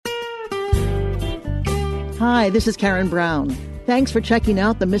Hi, this is Karen Brown. Thanks for checking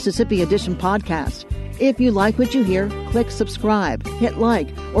out the Mississippi Edition podcast. If you like what you hear, click subscribe, hit like,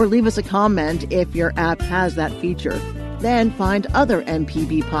 or leave us a comment if your app has that feature. Then find other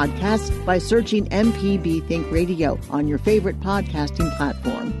MPB podcasts by searching MPB Think Radio on your favorite podcasting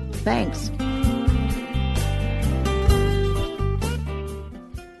platform. Thanks.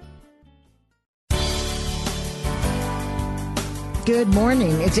 Good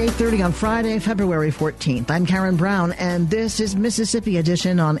morning. It's 8:30 on Friday, February 14th. I'm Karen Brown, and this is Mississippi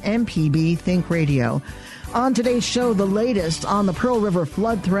Edition on MPB Think Radio. On today's show, the latest on the Pearl River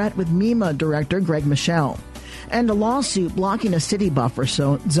flood threat with MEMA Director Greg Michel. And a lawsuit blocking a city buffer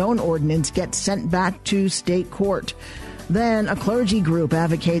zone ordinance gets sent back to state court. Then a clergy group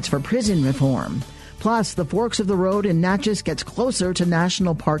advocates for prison reform. Plus, the Forks of the Road in Natchez gets closer to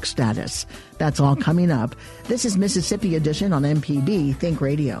national park status. That's all coming up. This is Mississippi Edition on MPB Think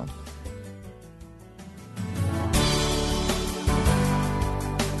Radio.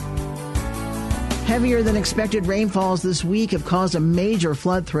 Heavier than expected rainfalls this week have caused a major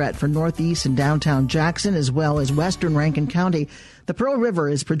flood threat for northeast and downtown Jackson, as well as western Rankin County. The Pearl River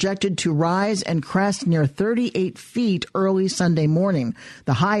is projected to rise and crest near 38 feet early Sunday morning,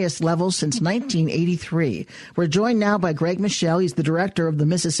 the highest level since 1983. We're joined now by Greg Michel. He's the director of the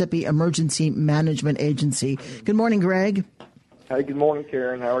Mississippi Emergency Management Agency. Good morning, Greg. Hey, good morning,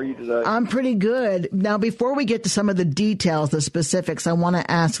 Karen. How are you today? I'm pretty good. Now, before we get to some of the details, the specifics, I want to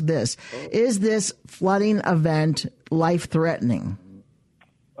ask this. Is this flooding event life-threatening?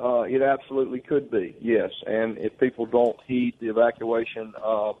 It absolutely could be, yes. And if people don't heed the evacuation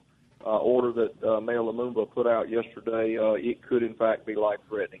order that Mayor Lumumba put out yesterday, it could, in fact, be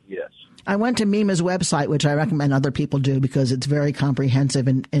life-threatening, yes. I went to MEMA's website, which I recommend other people do because it's very comprehensive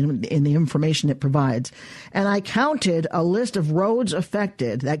in the information it provides. And I counted a list of roads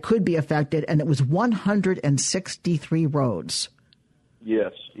affected that could be affected, and it was 163 roads.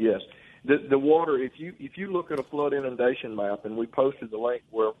 Yes. The water, if you look at a flood inundation map, and we posted the link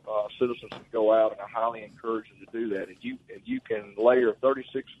where citizens can go out, and I highly encourage them to do that. If you can layer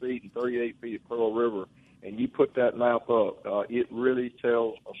 36 feet and 38 feet of Pearl River, and you put that map up, it really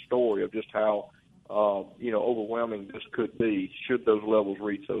tells a story of just how overwhelming this could be should those levels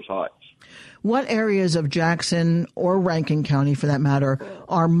reach those heights. What areas of Jackson or Rankin County, for that matter,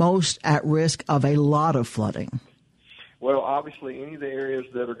 are most at risk of a lot of flooding? Well, obviously, any of the areas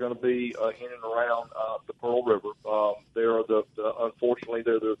that are going to be in and around the Pearl River, there are unfortunately,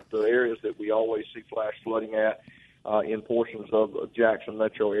 they're the areas that we always see flash flooding at in portions of Jackson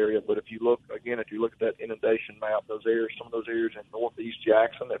metro area. But if you look at that inundation map, some of those areas in northeast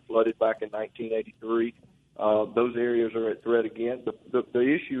Jackson that flooded back in 1983, those areas are at threat again. The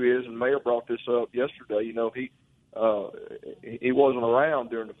issue is, and Mayor brought this up yesterday, he wasn't around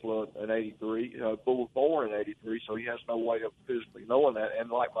during the flood in 83, but was born in 83, so he has no way of physically knowing that. And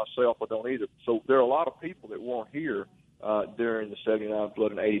like myself, I don't either. So there are a lot of people that weren't here during the 79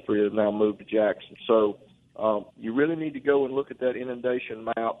 flood in 83 that have now moved to Jackson. So you really need to go and look at that inundation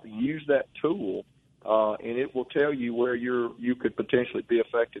map, use that tool, and it will tell you where you could potentially be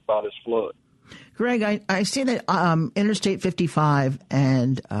affected by this flood. Greg, I see that Interstate 55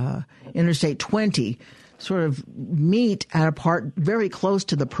 and Interstate 20 sort of meet at a part very close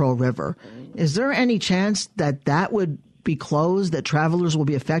to the Pearl River. Is there any chance that would be closed, that travelers will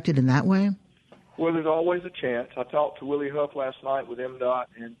be affected in that way? Well, there's always a chance. I talked to Willie Huff last night with MDOT,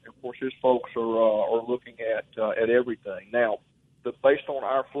 and of course his folks are looking at everything. Now, based on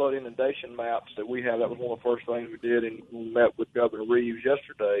our flood inundation maps that we have, that was one of the first things we did, and we met with Governor Reeves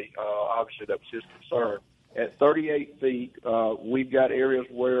yesterday. Obviously, that was his concern. At 38 feet, we've got areas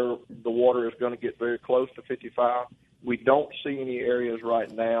where the water is going to get very close to 55. We don't see any areas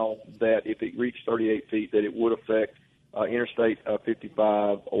right now that if it reached 38 feet that it would affect Interstate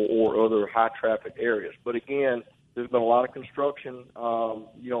 55 or other high-traffic areas. But again, there's been a lot of construction, on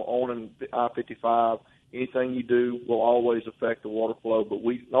I-55. Anything you do will always affect the water flow, but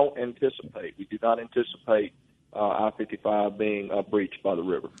we do not anticipate I-55 being breached by the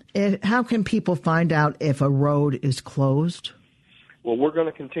river. And how can people find out if a road is closed? Well, we're going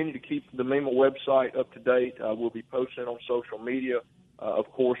to continue to keep the MEMA website up to date. We'll be posting on social media. Of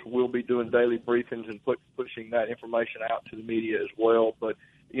course, we'll be doing daily briefings and pushing that information out to the media as well. But,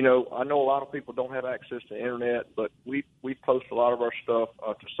 I know a lot of people don't have access to the Internet, but we post a lot of our stuff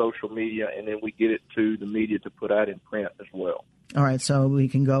to social media, and then we get it to the media to put out in print as well. All right, so we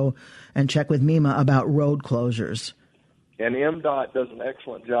can go and check with MEMA about road closures. And MDOT does an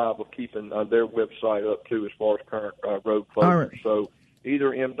excellent job of keeping their website up, too, as far as current road closures. All right. So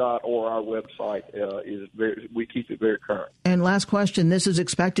either MDOT or our website we keep it very current. And last question, this is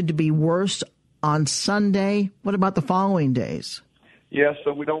expected to be worse on Sunday. What about the following days? Yes,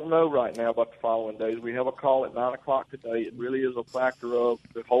 so we don't know right now about the following days. We have a call at 9 o'clock today. It really is a factor of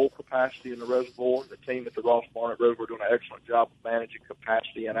the whole capacity in the reservoir. The team at the Ross Barnett Reservoir doing an excellent job of managing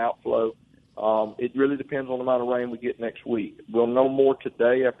capacity and outflow. It really depends on the amount of rain we get next week. We'll know more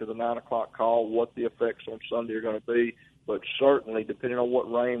today after the 9 o'clock call what the effects on Sunday are going to be. But certainly, depending on what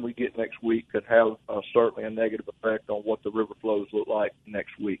rain we get next week, could have certainly a negative effect on what the river flows look like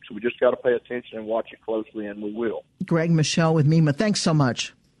next week. So we just got to pay attention and watch it closely, and we will. Greg Michelle with MEMA. Thanks so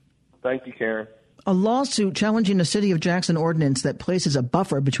much. Thank you, Karen. A lawsuit challenging a City of Jackson ordinance that places a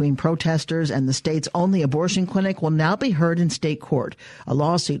buffer between protesters and the state's only abortion clinic will now be heard in state court. A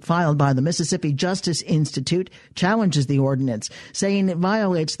lawsuit filed by the Mississippi Justice Institute challenges the ordinance, saying it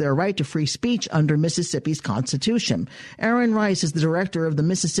violates their right to free speech under Mississippi's Constitution. Aaron Rice is the director of the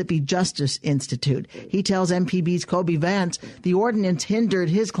Mississippi Justice Institute. He tells MPB's Kobe Vance the ordinance hindered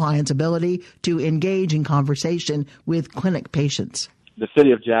his client's ability to engage in conversation with clinic patients. The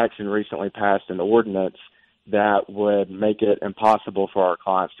City of Jackson recently passed an ordinance that would make it impossible for our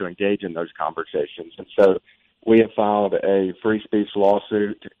clients to engage in those conversations. And so we have filed a free speech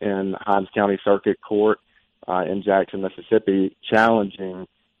lawsuit in Hinds County Circuit Court in Jackson, Mississippi, challenging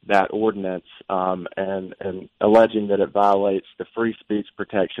that ordinance and alleging that it violates the free speech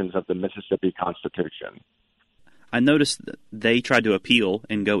protections of the Mississippi Constitution. I noticed that they tried to appeal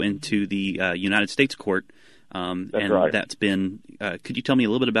and go into the United States court. That's and right. That's been, could you tell me a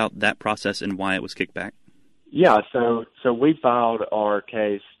little bit about that process and why it was kicked back? Yeah, so we filed our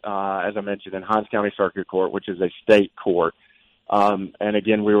case, as I mentioned, in Hinds County Circuit Court, which is a state court. And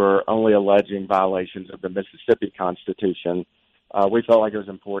again, we were only alleging violations of the Mississippi Constitution. We felt like it was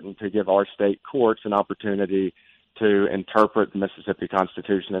important to give our state courts an opportunity to interpret the Mississippi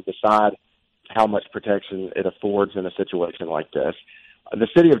Constitution and decide how much protection it affords in a situation like this. The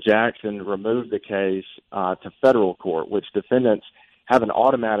City of Jackson removed the case to federal court, which defendants have an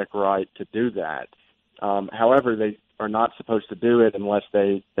automatic right to do that. However, they are not supposed to do it unless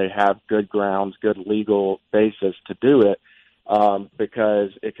they have good grounds, good legal basis to do it, because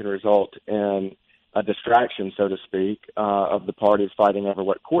it can result in a distraction, so to speak, of the parties fighting over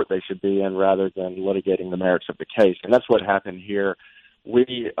what court they should be in rather than litigating the merits of the case. And that's what happened here.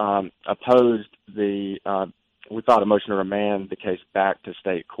 We opposed we filed a motion to remand the case back to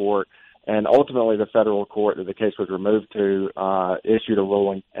state court, and ultimately the federal court that the case was removed to issued a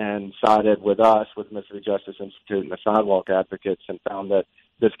ruling and sided with us, with Mississippi Justice Institute and the Sidewalk Advocates, and found that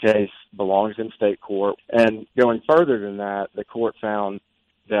this case belongs in state court. And going further than that, the court found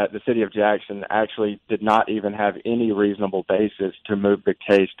that the City of Jackson actually did not even have any reasonable basis to move the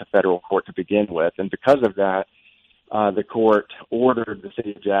case to federal court to begin with. And because of that, the court ordered the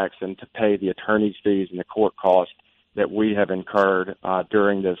City of Jackson to pay the attorney's fees and the court costs that we have incurred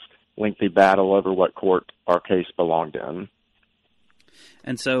during this lengthy battle over what court our case belonged in.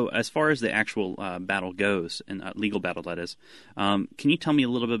 And so as far as the actual battle goes, and legal battle that is, can you tell me a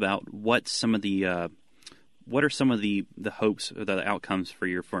little bit about what are some of the hopes or the outcomes for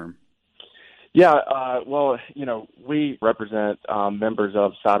your firm? Yeah, well, we represent members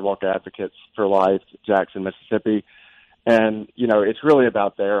of Sidewalk Advocates for Life, Jackson, Mississippi, and, it's really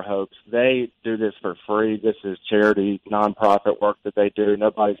about their hopes. They do this for free. This is charity, nonprofit work that they do.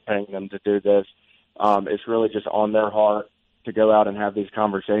 Nobody's paying them to do this. It's really just on their heart to go out and have these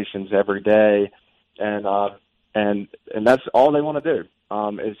conversations every day, and that's all they want to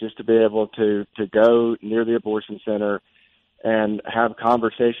do, is just to be able to go near the abortion center and have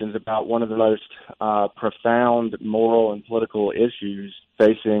conversations about one of the most profound moral and political issues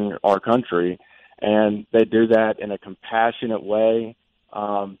facing our country. And they do that in a compassionate way,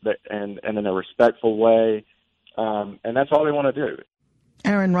 and in a respectful way, and that's all they want to do.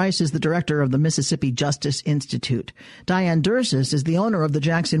 Aaron Rice is the director of the Mississippi Justice Institute. Diane Dursis is the owner of the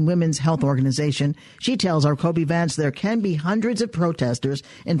Jackson Women's Health Organization. She tells our Kobe Vance there can be hundreds of protesters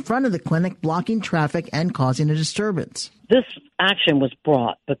in front of the clinic blocking traffic and causing a disturbance. This action was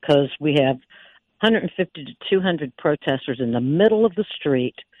brought because we have 150 to 200 protesters in the middle of the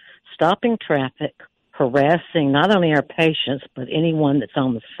street, stopping traffic, harassing not only our patients, but anyone that's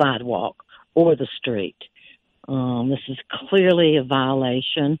on the sidewalk or the street. This is clearly a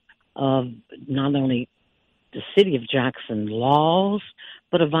violation of not only the City of Jackson laws,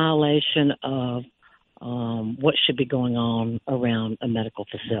 but a violation of what should be going on around a medical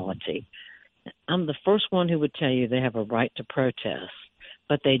facility. I'm the first one who would tell you they have a right to protest,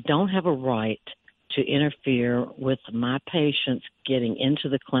 but they don't have a right to interfere with my patients getting into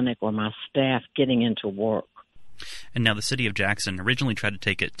the clinic or my staff getting into work. And now the city of Jackson originally tried to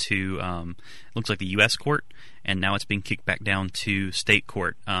take it to, looks like the U.S. court, and now it's being kicked back down to state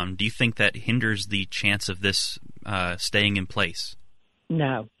court. Do you think that hinders the chance of this staying in place?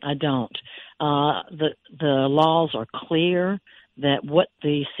 No, I don't. The laws are clear that what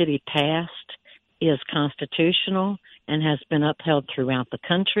the city passed is constitutional and has been upheld throughout the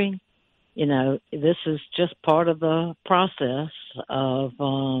country. You know, this is just part of the process of,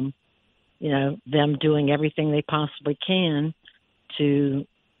 them doing everything they possibly can to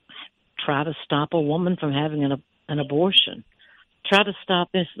try to stop a woman from having an abortion. Try to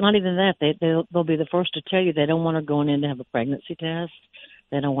stop this. Not even that. They'll be the first to tell you they don't want her going in to have a pregnancy test.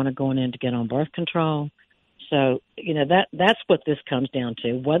 They don't want her going in to get on birth control. So, that's what this comes down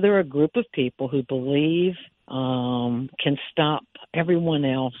to. Whether a group of people who believe can stop everyone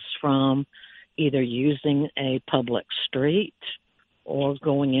else from either using a public street or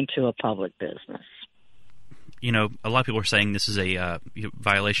going into a public business. A lot of people are saying this is a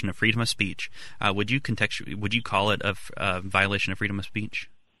violation of freedom of speech. Would you call it a violation of freedom of speech?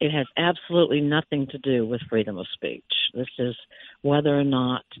 It has absolutely nothing to do with freedom of speech. This is whether or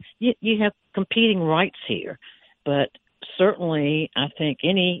not you have competing rights here. But certainly, I think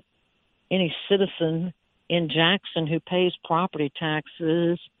any citizen in Jackson who pays property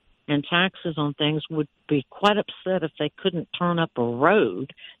taxes and taxes on things would be quite upset if they couldn't turn up a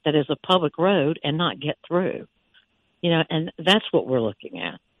road that is a public road and not get through. And that's what we're looking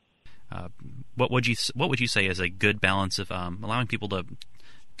at. What would you say is a good balance of allowing people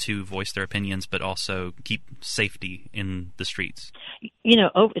to voice their opinions, but also keep safety in the streets?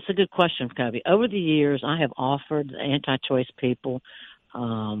 It's a good question, Kobe. Over the years, I have offered anti-choice people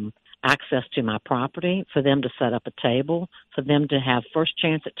access to my property, for them to set up a table, for them to have first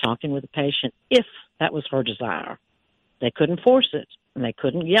chance at talking with the patient if that was her desire. They couldn't force it, and they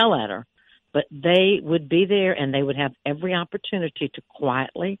couldn't yell at her, but they would be there and they would have every opportunity to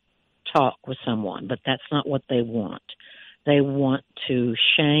quietly talk with someone, but that's not what they want. They want to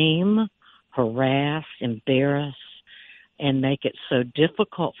shame, harass, embarrass, and make it so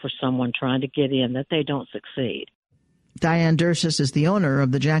difficult for someone trying to get in that they don't succeed. Diane Dershis is the owner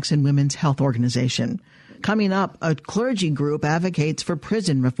of the Jackson Women's Health Organization. Coming up, a clergy group advocates for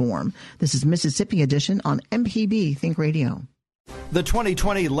prison reform. This is Mississippi Edition on MPB Think Radio. The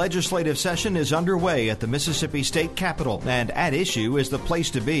 2020 legislative session is underway at the Mississippi State Capitol, and at issue is the place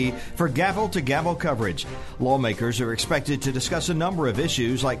to be for gavel-to-gavel coverage. Lawmakers are expected to discuss a number of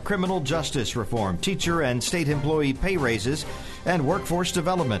issues like criminal justice reform, teacher and state employee pay raises, and workforce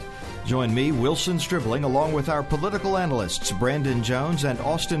development. Join me, Wilson Stribling, along with our political analysts, Brandon Jones and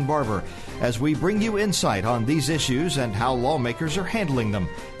Austin Barber, as we bring you insight on these issues and how lawmakers are handling them.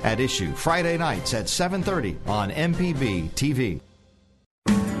 At issue, Friday nights at 7:30 on MPB TV.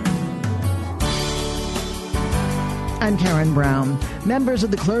 I'm Karen Brown. Members of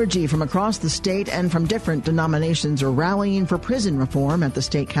the clergy from across the state and from different denominations are rallying for prison reform at the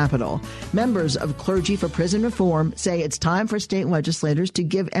state capitol. Members of Clergy for Prison Reform say it's time for state legislators to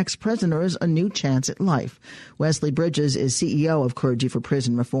give ex-prisoners a new chance at life. Wesley Bridges is CEO of Clergy for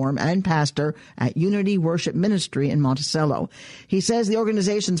Prison Reform and pastor at Unity Worship Ministry in Monticello. He says the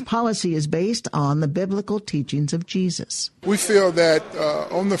organization's policy is based on the biblical teachings of Jesus. We feel that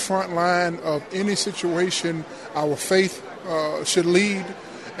on the front line of any situation, our faith should lead,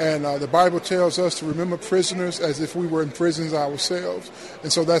 and the Bible tells us to remember prisoners as if we were in prisons ourselves,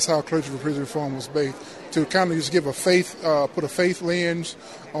 and so that's how Clergy for Prison Reform was based, to kind of just give a faith, put a faith lens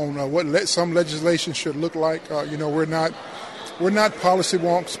on what some legislation should look like. We're not policy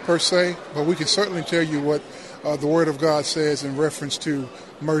wonks per se, but we can certainly tell you what the Word of God says in reference to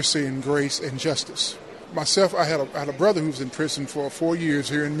mercy and grace and justice. Myself, I had a brother who was in prison for 4 years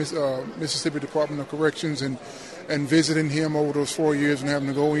here in Mississippi Department of Corrections, and visiting him over those 4 years and having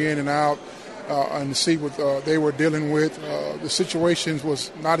to go in and out and to see what they were dealing with. The situations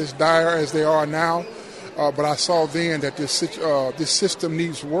was not as dire as they are now, but I saw then that this system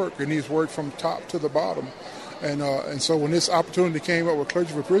needs work. It needs work from top to the bottom. And so when this opportunity came up with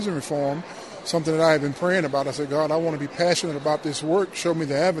Clergy for Prison Reform, something that I have been praying about, I said, God, I want to be passionate about this work. Show me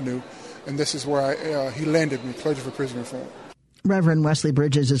the avenue. And this is where he landed me, Clergy for Prison Reform. Reverend Wesley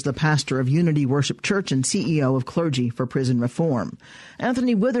Bridges is the pastor of Unity Worship Church and CEO of Clergy for Prison Reform.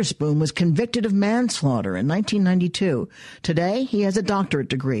 Anthony Witherspoon was convicted of manslaughter in 1992. Today, he has a doctorate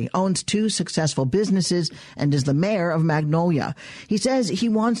degree, owns 2 successful businesses, and is the mayor of Magnolia. He says he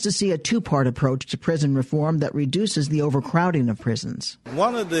wants to see a 2-part approach to prison reform that reduces the overcrowding of prisons.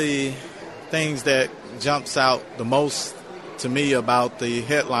 One of the things that jumps out the most to me about the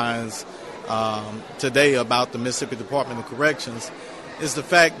headlines today about the Mississippi Department of Corrections is the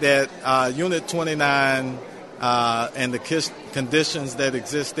fact that Unit 29 and the conditions that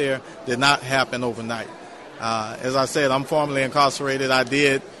exist there did not happen overnight. As I said, I'm formerly incarcerated. I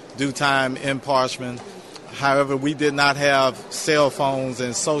did do time in Parchman. However, we did not have cell phones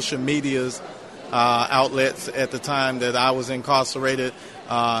and social medias outlets at the time that I was incarcerated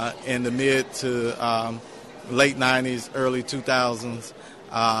in the mid to late 90s, early 2000s.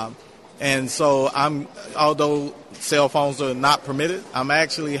 And so although cell phones are not permitted, I'm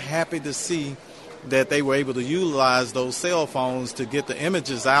actually happy to see that they were able to utilize those cell phones to get the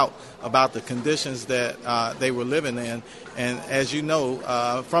images out about the conditions that they were living in. And as you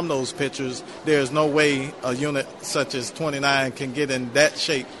know, from those pictures, there's no way a unit such as 29 can get in that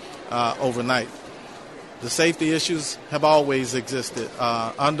shape overnight. The safety issues have always existed.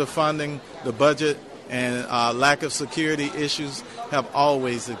 Underfunding the budget and lack of security issues have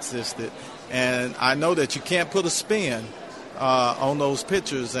always existed. And I know that you can't put a spin on those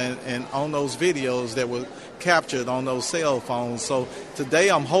pictures and on those videos that were captured on those cell phones. So today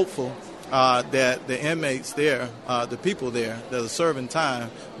I'm hopeful that the inmates there, the people there that are serving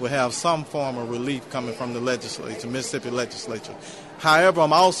time, will have some form of relief coming from the legislature, Mississippi legislature. However,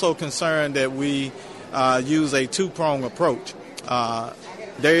 I'm also concerned that we use a two-pronged approach.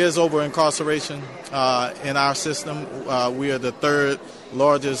 There is over-incarceration in our system. We are the third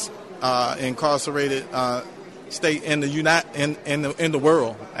largest incarcerated state in the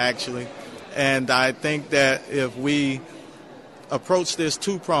world, actually. And I think that if we approach this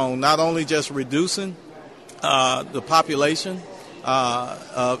two-pronged, not only just reducing the population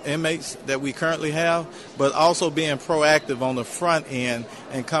of inmates that we currently have, but also being proactive on the front end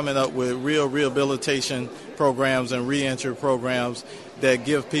and coming up with real rehabilitation programs and reentry programs that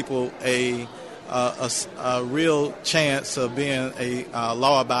give people a real chance of being a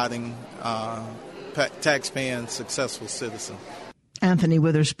law-abiding, tax-paying, successful citizen. Anthony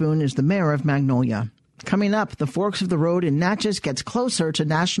Witherspoon is the mayor of Magnolia. Coming up, the Forks of the Road in Natchez gets closer to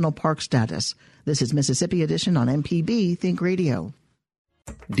national park status. This is Mississippi Edition on MPB Think Radio.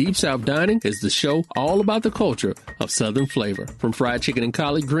 Deep South Dining is the show all about the culture of Southern flavor, from fried chicken and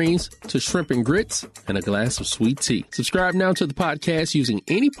collard greens to shrimp and grits and a glass of sweet tea. Subscribe now to the podcast using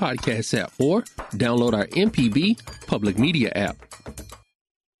any podcast app or download our MPB public media app.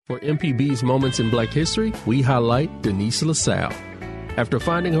 For MPB's Moments in Black History, we highlight Denise LaSalle. After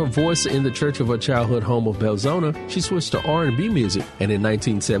finding her voice in the church of her childhood home of Belzona, she switched to R&B music and in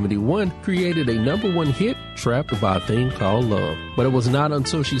 1971 created a #1 hit, Trapped by a Thing Called Love. But it was not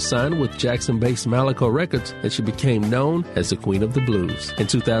until she signed with Jackson-based Malaco Records that she became known as the Queen of the Blues. In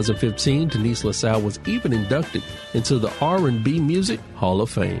 2015, Denise LaSalle was even inducted into the R&B Music Hall of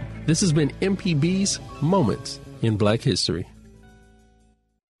Fame. This has been MPB's Moments in Black History.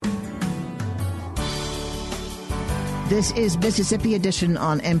 This is Mississippi Edition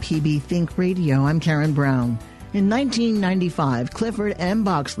on MPB Think Radio. I'm Karen Brown. In 1995, Clifford M.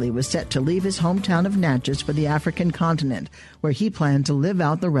 Boxley was set to leave his hometown of Natchez for the African continent, where he planned to live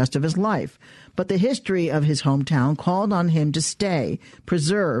out the rest of his life. But the history of his hometown called on him to stay,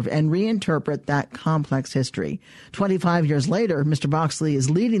 preserve, and reinterpret that complex history. 25 years later, Mr. Boxley is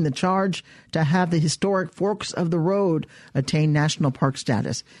leading the charge to have the historic Forks of the Road attain national park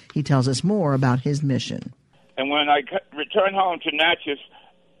status. He tells us more about his mission. And when I returned home to Natchez,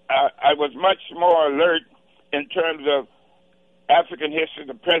 I was much more alert in terms of African history,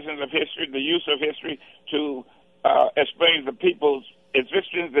 the presence of history, the use of history to explain the people's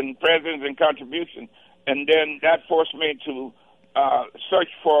existence and presence and contribution. And then that forced me to search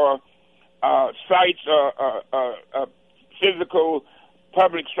for sites, physical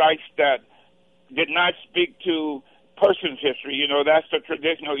public sites that did not speak to person's history. You know, that's the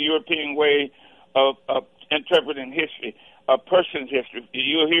traditional European way of interpreting history, a person's history.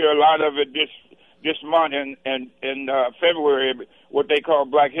 You'll hear a lot of it this month in February, what they call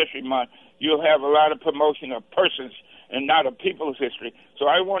Black History Month. You'll have a lot of promotion of persons and not a people's history. So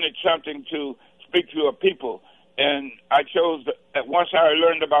I wanted something to speak to a people, and I chose once I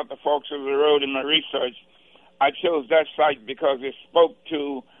learned about the Forks of the Road in my research, I chose that site because it spoke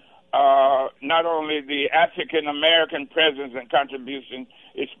to not only the African American presence and contribution,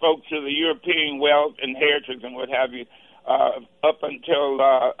 it spoke to the European wealth and heritage and what have you, up until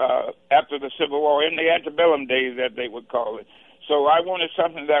after the Civil War, in the antebellum days, that they would call it. So I wanted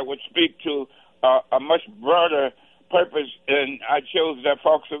something that would speak to a much broader purpose, and I chose the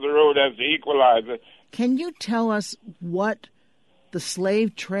Forks of the Road as the equalizer. Can you tell us what the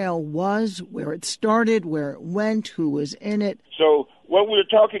slave trail was, where it started, where it went, who was in it? So what we're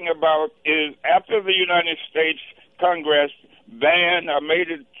talking about is after the United States Congress banned or made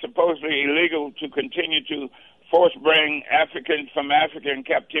it supposedly illegal to continue to force bring Africans from African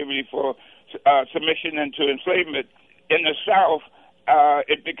captivity for submission into enslavement. In the South,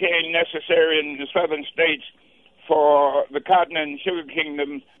 it became necessary in the southern states for the cotton and sugar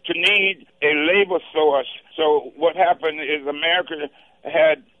kingdom to need a labor source. So what happened is America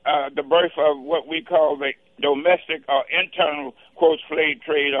had the birth of what we call the domestic or internal, quote, slave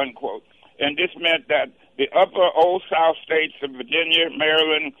trade, unquote. And this meant that the upper Old South states of Virginia,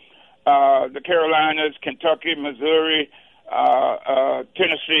 Maryland, the Carolinas, Kentucky, Missouri,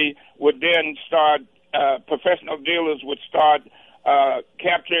 Tennessee would then start, professional dealers would start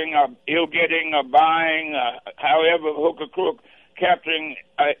capturing, ill-getting, or buying, however, hook or crook, capturing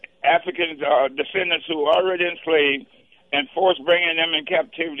Africans or descendants who were already enslaved and force bringing them in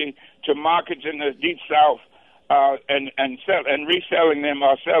captivity to markets in the Deep South and reselling them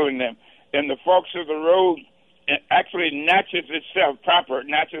or selling them. In the Forks of the Road, actually Natchez itself,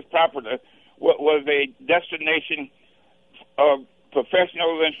 Natchez proper, was a destination of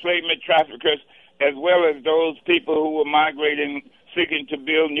professional enslavement traffickers, as well as those people who were migrating, seeking to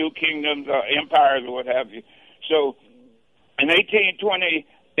build new kingdoms or empires or what have you. So in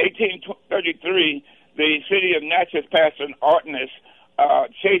 1833, the city of Natchez passed an ordinance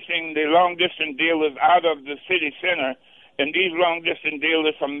chasing the long-distance dealers out of the city center, and these long-distance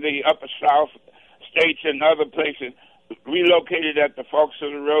dealers from the upper South states and other places relocated at the Forks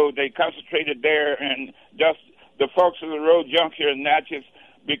of the Road. They concentrated there, and thus the Forks of the Road juncture in Natchez,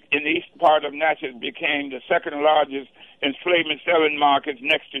 in the east part of Natchez, became the second largest enslavement selling markets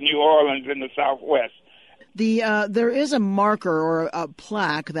next to New Orleans in the Southwest. There is a marker or a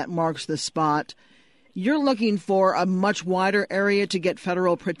plaque that marks the spot. You're looking for a much wider area to get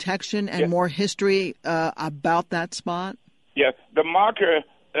federal protection and more history about that spot? Yes. The marker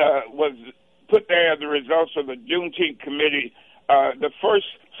was put there as a result of the Juneteenth Committee. The first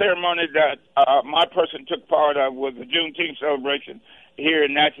ceremony that my person took part of was the Juneteenth celebration here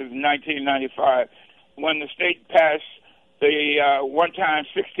in Natchez in 1995, when the state passed the one-time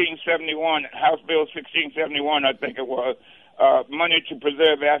 1671, House Bill 1671, I think it was, money to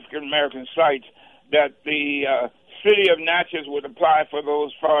preserve African-American sites, that the city of Natchez would apply for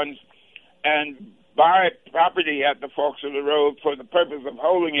those funds and buy property at the Forks of the Road for the purpose of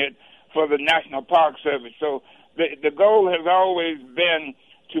holding it for the National Park Service. So the goal has always been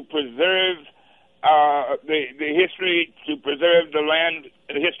to preserve the history, to preserve the land,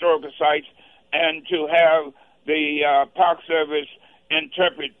 the historical sites, and to have the Park Service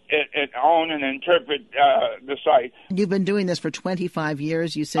own and interpret the site. You've been doing this for 25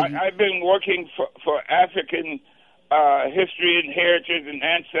 years, you said? I've been working for African history and heritage and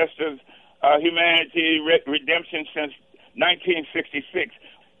ancestors, humanity, redemption since 1966.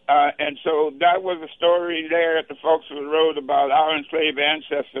 And so that was a story there at the Forks of the Road about our enslaved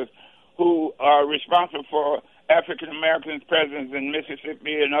ancestors who are responsible for African Americans' presence in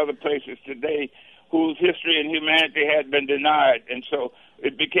Mississippi and other places today, whose history and humanity had been denied. And so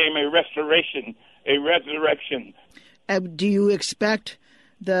it became a restoration, a resurrection. Do you expect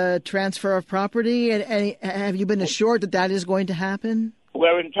the transfer of property? And have you been assured that that is going to happen?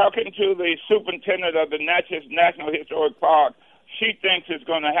 Well, in talking to the superintendent of the Natchez National Historic Park, she thinks it's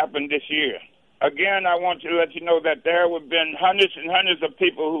going to happen this year. Again, I want to let you know that there have been hundreds and hundreds of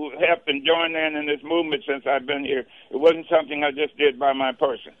people who have been joining in this movement since I've been here. It wasn't something I just did by my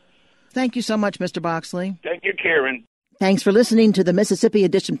person. Thank you so much, Mr. Boxley. Thank you, Karen. Thanks for listening to the Mississippi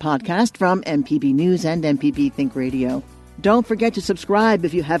Edition podcast from MPB News and MPB Think Radio. Don't forget to subscribe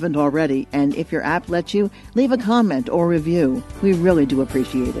if you haven't already, and if your app lets you, leave a comment or review. We really do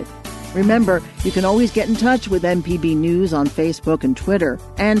appreciate it. Remember, you can always get in touch with MPB News on Facebook and Twitter,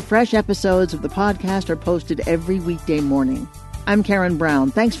 and fresh episodes of the podcast are posted every weekday morning. I'm Karen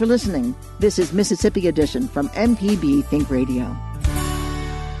Brown. Thanks for listening. This is Mississippi Edition from MPB Think Radio.